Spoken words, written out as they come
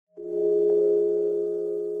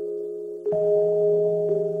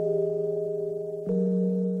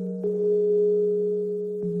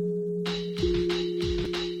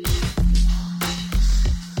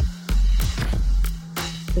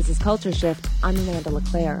Culture Shift. I'm Amanda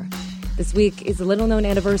LeClaire. This week is a little-known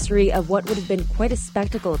anniversary of what would have been quite a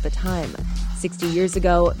spectacle at the time. 60 years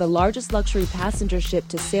ago, the largest luxury passenger ship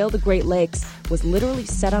to sail the Great Lakes was literally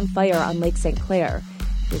set on fire on Lake St. Clair.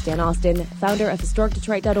 Here's Dan Austin, founder of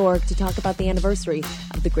HistoricDetroit.org, to talk about the anniversary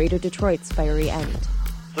of the Greater Detroit's fiery end.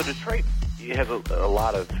 So Detroit has a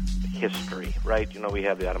lot of history, right? You know, we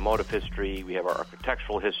have the automotive history, we have our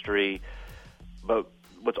architectural history, but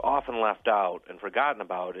what's often left out and forgotten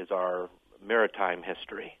about is our maritime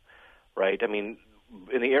history, right? I mean,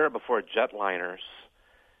 in the era before jetliners,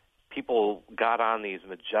 people got on these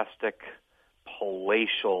majestic,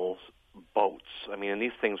 palatial boats. I mean, and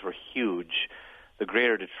these things were huge. The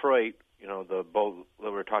Greater Detroit, you know, the boat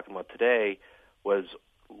that we're talking about today was,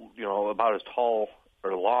 you know, about as tall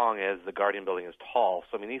or long as the Guardian Building is tall.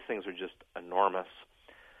 So, I mean, these things are just enormous.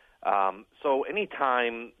 So any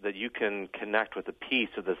time that you can connect with a piece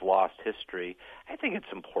of this lost history, I think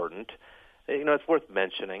it's important. You know, it's worth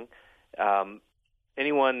mentioning.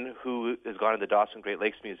 Anyone who has gone to the Dawson Great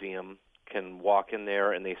Lakes Museum can walk in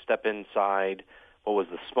there and they step inside what was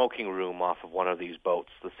the smoking room off of one of these boats,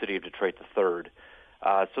 the City of Detroit III.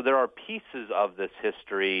 So there are pieces of this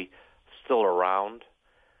history still around,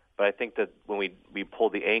 but I think that when we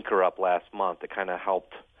pulled the anchor up last month, it kind of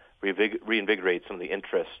helped reinvigorate some of the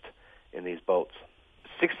interest in these boats.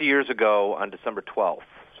 60 years ago, on December 12th,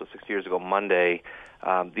 so 60 years ago Monday,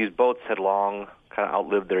 these boats had long kind of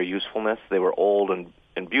outlived their usefulness. They were old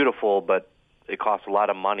and beautiful, but it cost a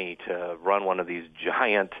lot of money to run one of these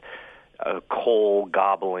giant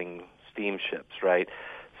coal-gobbling steamships, right?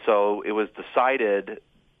 So it was decided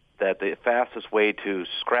that the fastest way to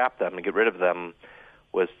scrap them and get rid of them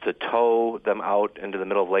was to tow them out into the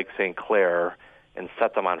middle of Lake St. Clair and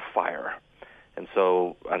set them on fire. And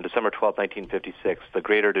so on December 12, 1956, the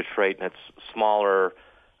Greater Detroit and its smaller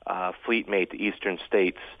fleet mate, the Eastern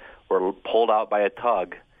States, were pulled out by a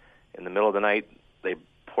tug. In the middle of the night, they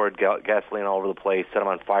poured gasoline all over the place, set them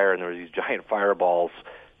on fire, and there were these giant fireballs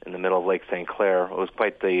in the middle of Lake St. Clair. It was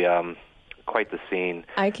quite the scene.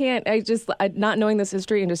 Not knowing this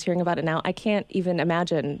history and just hearing about it now, I can't even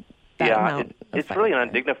imagine that amount. It's really an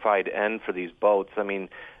undignified end for these boats. I mean,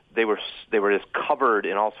 they were just covered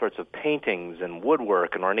in all sorts of paintings and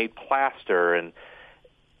woodwork and ornate plaster, and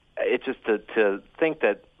it's just to think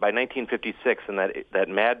that by 1956, in that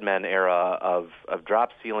Mad Men era of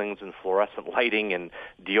drop ceilings and fluorescent lighting and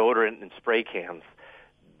deodorant and spray cans,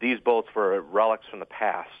 these boats were relics from the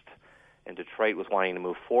past, and Detroit was wanting to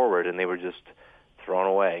move forward, and they were just thrown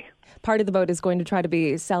away. Part of the boat is going to try to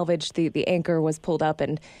be salvaged. The anchor was pulled up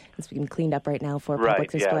and it's being cleaned up right now for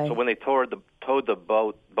public display. Right, yeah. So when they towed the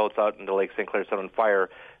boats out into Lake St. Clair, set on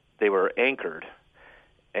fire, they were anchored.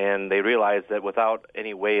 And they realized that without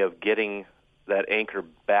any way of getting that anchor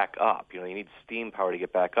back up, you need steam power to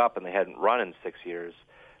get back up, and they hadn't run in 6 years.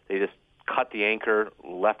 They just cut the anchor,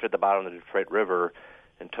 left it at the bottom of the Detroit River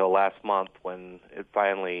until last month when it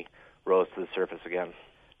finally rose to the surface again.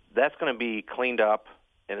 That's going to be cleaned up,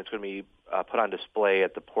 and it's going to be put on display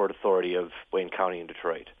at the Port Authority of Wayne County in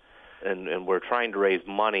Detroit. And we're trying to raise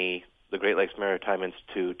money. The Great Lakes Maritime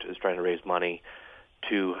Institute is trying to raise money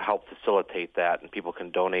to help facilitate that, and people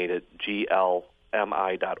can donate at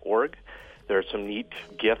glmi.org. There are some neat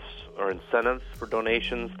gifts or incentives for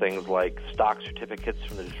donations, things like stock certificates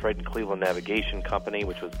from the Detroit and Cleveland Navigation Company,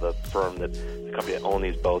 which was the company that owned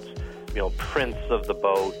these boats, prints of the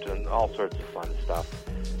boat and all sorts of fun stuff.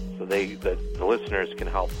 So the listeners can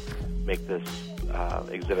help make this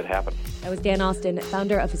exhibit happen. That was Dan Austin,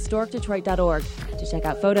 founder of HistoricDetroit.org. To check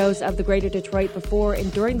out photos of the Greater Detroit before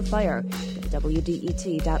and during the fire, go to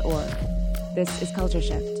WDET.org. This is Culture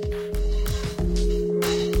Shift.